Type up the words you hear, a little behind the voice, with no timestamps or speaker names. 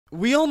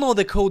We all know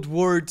the code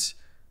word,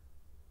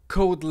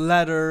 code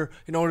letter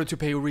in order to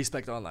pay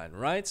respect online,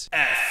 right?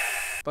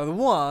 F. But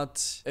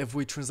what if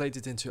we translate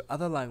it into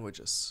other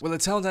languages? Will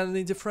it sound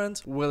any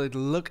different? Will it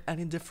look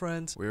any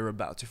different? We're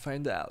about to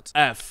find out.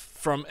 F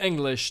from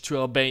English to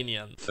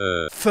Albanian.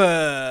 F.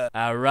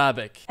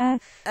 Arabic.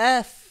 F.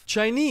 F.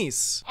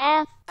 Chinese.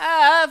 F.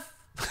 F.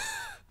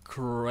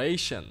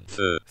 Croatian.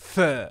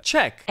 F.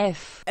 Czech.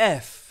 F.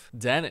 F.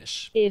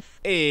 Danish.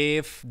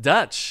 If.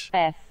 Dutch.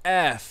 F.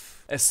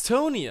 F.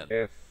 Estonian.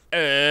 F.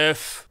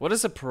 F. What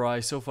is the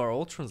price? So far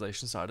all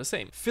translations are the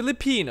same.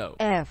 Filipino.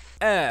 F.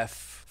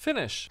 F.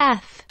 Finnish.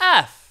 F.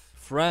 F.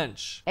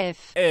 French.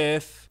 F.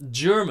 F.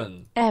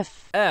 German.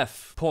 F.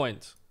 F.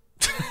 Point.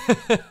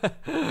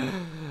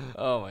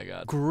 Oh my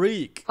god.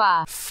 Greek.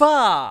 Fa.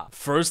 Fa.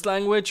 First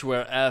language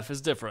where F is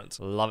different.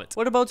 Love it.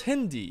 What about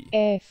Hindi?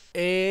 F.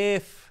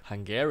 F.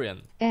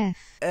 Hungarian.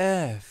 F.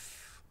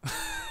 F.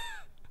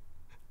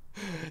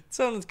 It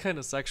sounded kind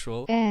of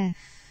sexual. F.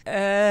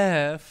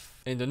 F.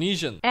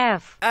 Indonesian.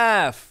 F.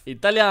 F.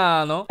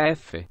 Italiano.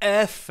 F.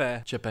 F.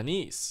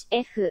 Japanese.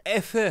 F.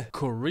 F.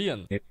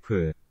 Korean.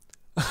 F.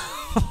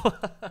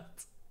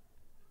 What?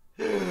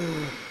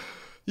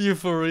 You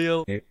for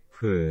real? F.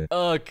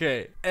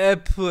 Okay.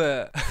 F.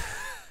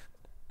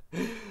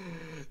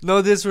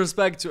 No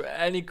disrespect to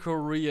any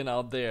Korean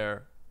out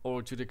there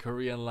or to the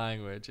Korean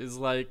language. It's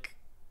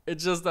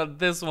just that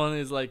this one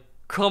is like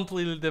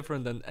completely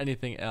different than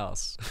anything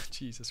else.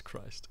 Jesus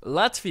Christ.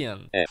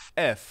 Latvian. F.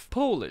 F.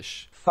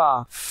 Polish.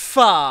 Fa.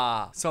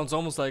 Fa. Sounds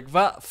almost like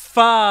va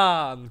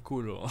fan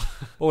culo.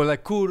 Or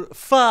like kur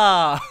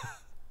fa.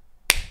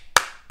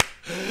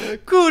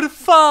 Kur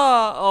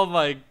fa. Oh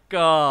my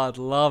god,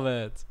 love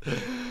it.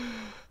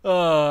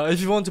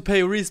 If you want to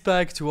pay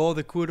respect to all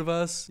the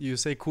kurvas, you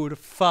say kur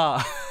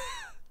fa.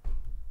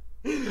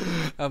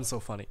 I'm so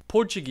funny.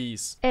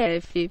 Portuguese.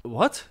 F.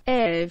 What?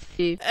 F.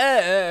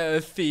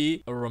 F.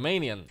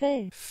 Romanian.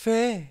 F.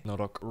 Fe. No,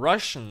 look.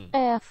 Russian.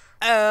 F.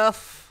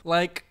 F.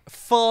 Like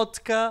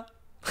vodka.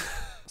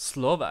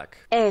 Slovak.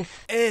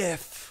 F.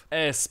 F.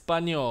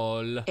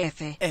 Español.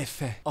 F.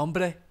 F.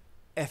 Hombre.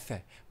 F.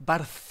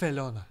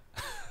 Barcelona.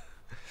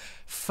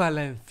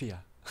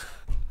 Valencia.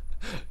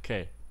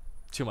 Okay.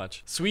 Too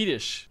much.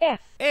 Swedish. F.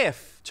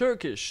 F.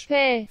 Turkish.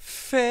 F.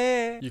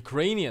 Fe.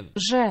 Ukrainian.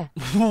 J.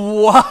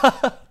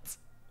 What?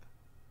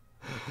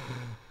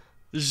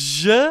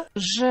 Je?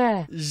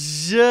 J.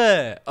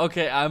 Je.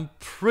 Okay, I'm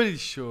pretty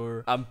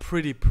sure. I'm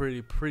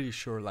pretty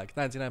sure, like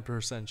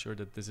 99% sure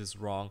that this is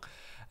wrong.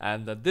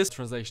 And that this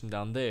translation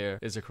down there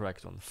is the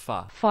correct one.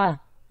 Fa. Fa.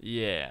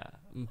 Yeah,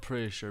 I'm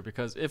pretty sure.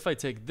 Because if I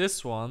take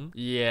this one,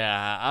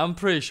 yeah, I'm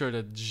pretty sure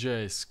that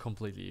je is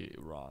completely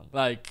wrong.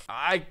 Like,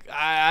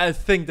 I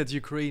think that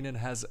Ukrainian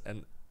has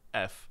an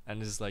F.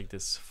 And it's like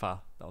this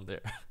fa down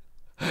there.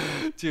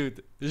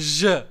 Dude,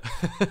 je.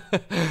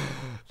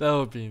 That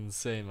would be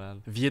insane,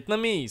 man.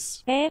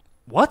 Vietnamese. F.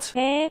 What?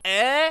 F.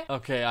 Eh?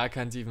 Okay, I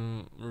can't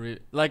even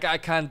I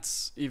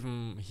can't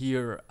even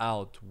hear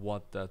out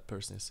what that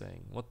person is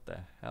saying. What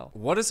the hell?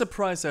 What a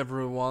surprise,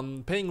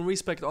 everyone. Paying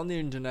respect on the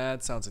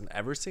internet sounds in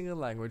every single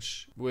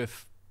language,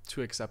 with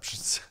 2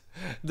 exceptions.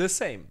 The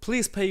same.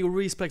 Please pay your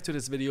respect to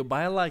this video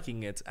by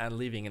liking it and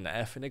leaving an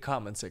F in the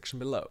comment section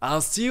below.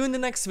 I'll see you in the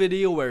next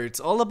video where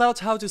it's all about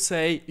how to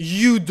say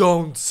 "you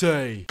don't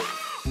say."